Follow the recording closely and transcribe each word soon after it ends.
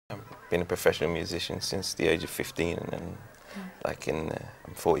been a professional musician since the age of 15, and then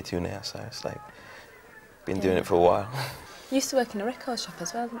I'm 42 now, so it's like been doing it for a while. You used to work in a record shop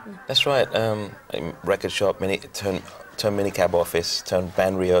as well, didn't you? That's right. Record shop, turn minicab office, turn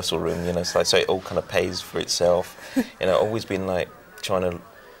band rehearsal room. You know, so it all kind of pays for itself. You know, always been like trying to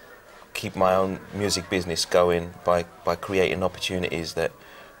keep my own music business going by creating opportunities that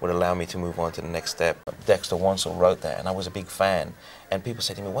would allow me to move on to the next step. Dexter Wansel wrote that, and I was a big fan. And people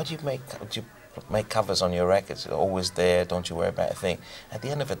said to me, "Why do you make covers on your records? They're always there, don't you worry about a thing." At the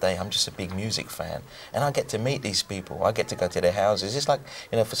end of the day, I'm just a big music fan, and I get to meet these people. I get to go to their houses. It's like,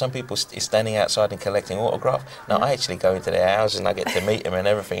 you know, for some people it's standing outside and collecting autographs. No, I actually go into their houses and I get to meet them and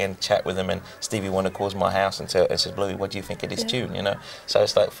everything and chat with them, and Stevie Wonder calls my house and says, "Bluey, what do you think of this tune?" You know, so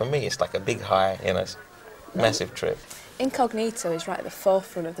it's like, for me, it's like a big high, you know, massive trip. Incognito is right at the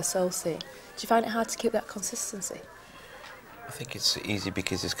forefront of the soul scene. Do you find it hard to keep that consistency? I think it's easy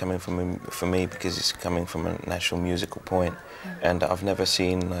because it's coming from, for me, because it's coming from a national musical point, and I've never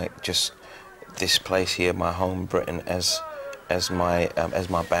seen like just this place here, my home Britain, as my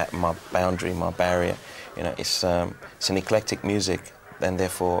boundary, my barrier. You know, it's an eclectic music, and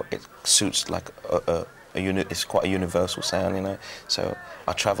therefore it suits like it's quite a universal sound. You know, so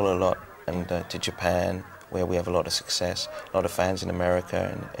I travel a lot, and to Japan, where we have a lot of success, a lot of fans in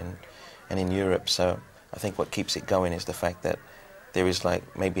America and in Europe. So I think what keeps it going is the fact that there is like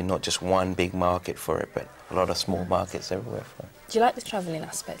maybe not just one big market for it, but a lot of small markets everywhere for it. Do you like the travelling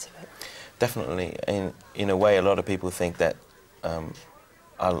aspect of it? Definitely. In a way, a lot of people think that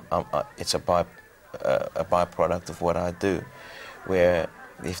it's a byproduct of what I do, where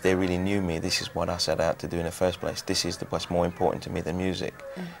if they really knew me, this is what I set out to do in the first place. This is what's more important to me than music,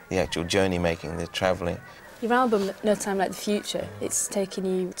 the actual journey making, the travelling. Your album, No Time Like the Future, it's taken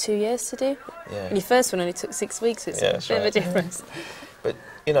you 2 years to do? Yeah. And your first one only took 6 weeks, so it's a bit of a difference. But,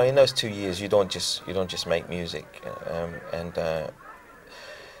 you know, in those 2 years, you don't just make music.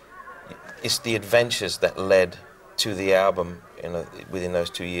 It's the adventures that led to the album, you know, within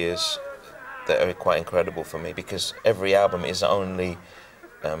those 2 years that are quite incredible for me, because every album is only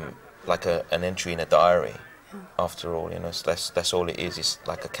like an entry in a diary, after all, you know. So that's all it is. It's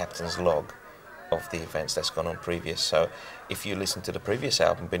like a captain's log of the events that's gone on previous. So if you listen to the previous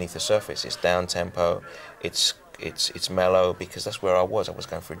album, Beneath the Surface, it's down tempo, it's mellow, because that's where I was. I was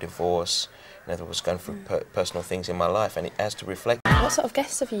going through divorce, you know, I was going through personal things in my life, and it has to reflect. What sort of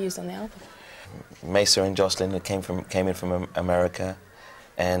guests have you used on the album? Mesa and Jocelyn that came in from America,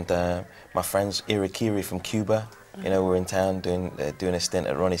 and my friends Irakiri from Cuba. You know, we're in town doing a stint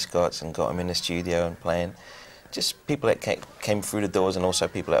at Ronnie Scott's and got them in the studio and playing. Just people that came through the doors, and also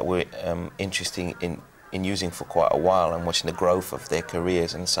people that were interested in using for quite a while and watching the growth of their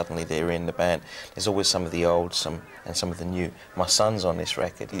careers, and suddenly they're in the band. There's always some of the old, and some of the new. My son's on this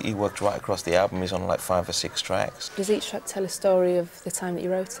record. He worked right across the album. He's on like 5 or 6 tracks. Does each track tell a story of the time that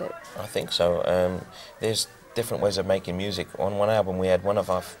you wrote it? I think so. There's different ways of making music. On one album we had one of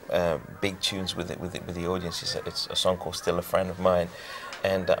our big tunes with the audience. It's a song called Still a Friend of Mine,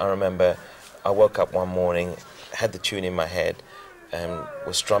 and I remember I woke up one morning, had the tune in my head, and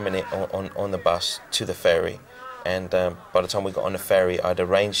was strumming it on the bus to the ferry, and by the time we got on the ferry I'd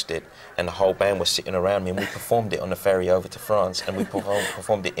arranged it, and the whole band was sitting around me, and we performed it on the ferry over to France, and we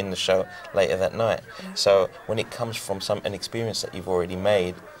performed it in the show later that night. So when it comes from an experience that you've already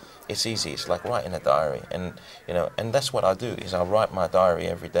made, it's easy. It's like writing a diary, and you know, and that's what I do. Is I write my diary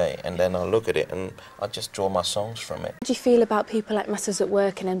every day, and then I look at it and I just draw my songs from it. How do you feel about people like Masters at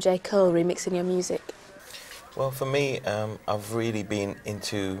Work and MJ Cole remixing your music? Well, for me, I've really been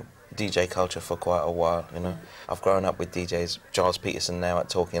into DJ culture for quite a while. You know, I've grown up with DJs. Gilles Peterson now at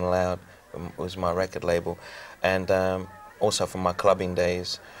Talking Loud was my record label, and also from my clubbing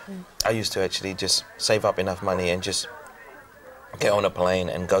days, I used to actually just save up enough money and just get on a plane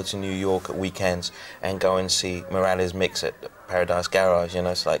and go to New York at weekends and go and see Morales mix at Paradise Garage, you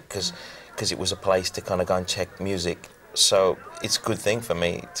know. It's like, because it was a place to kind of go and check music. So it's a good thing for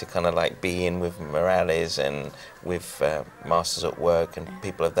me to kind of like be in with Morales and with Masters at Work and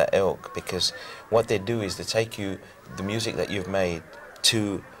people of that ilk, because what they do is they take you, the music that you've made,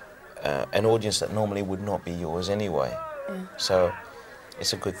 to an audience that normally would not be yours anyway. So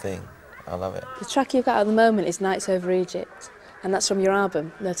it's a good thing. I love it. The track you've got at the moment is Nights Over Egypt, and that's from your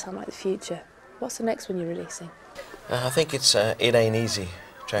album, No Time Like the Future. What's the next one you're releasing? I think it's It Ain't Easy,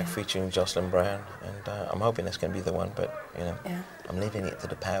 track featuring Jocelyn Brown, and I'm hoping that's going to be the one, but, you know, I'm leaving it to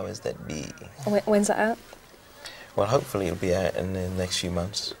the powers that be. When's that out? Well, hopefully it'll be out in the next few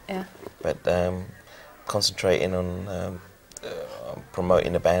months. Yeah. But concentrating on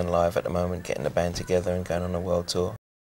promoting the band live at the moment, getting the band together and going on a world tour.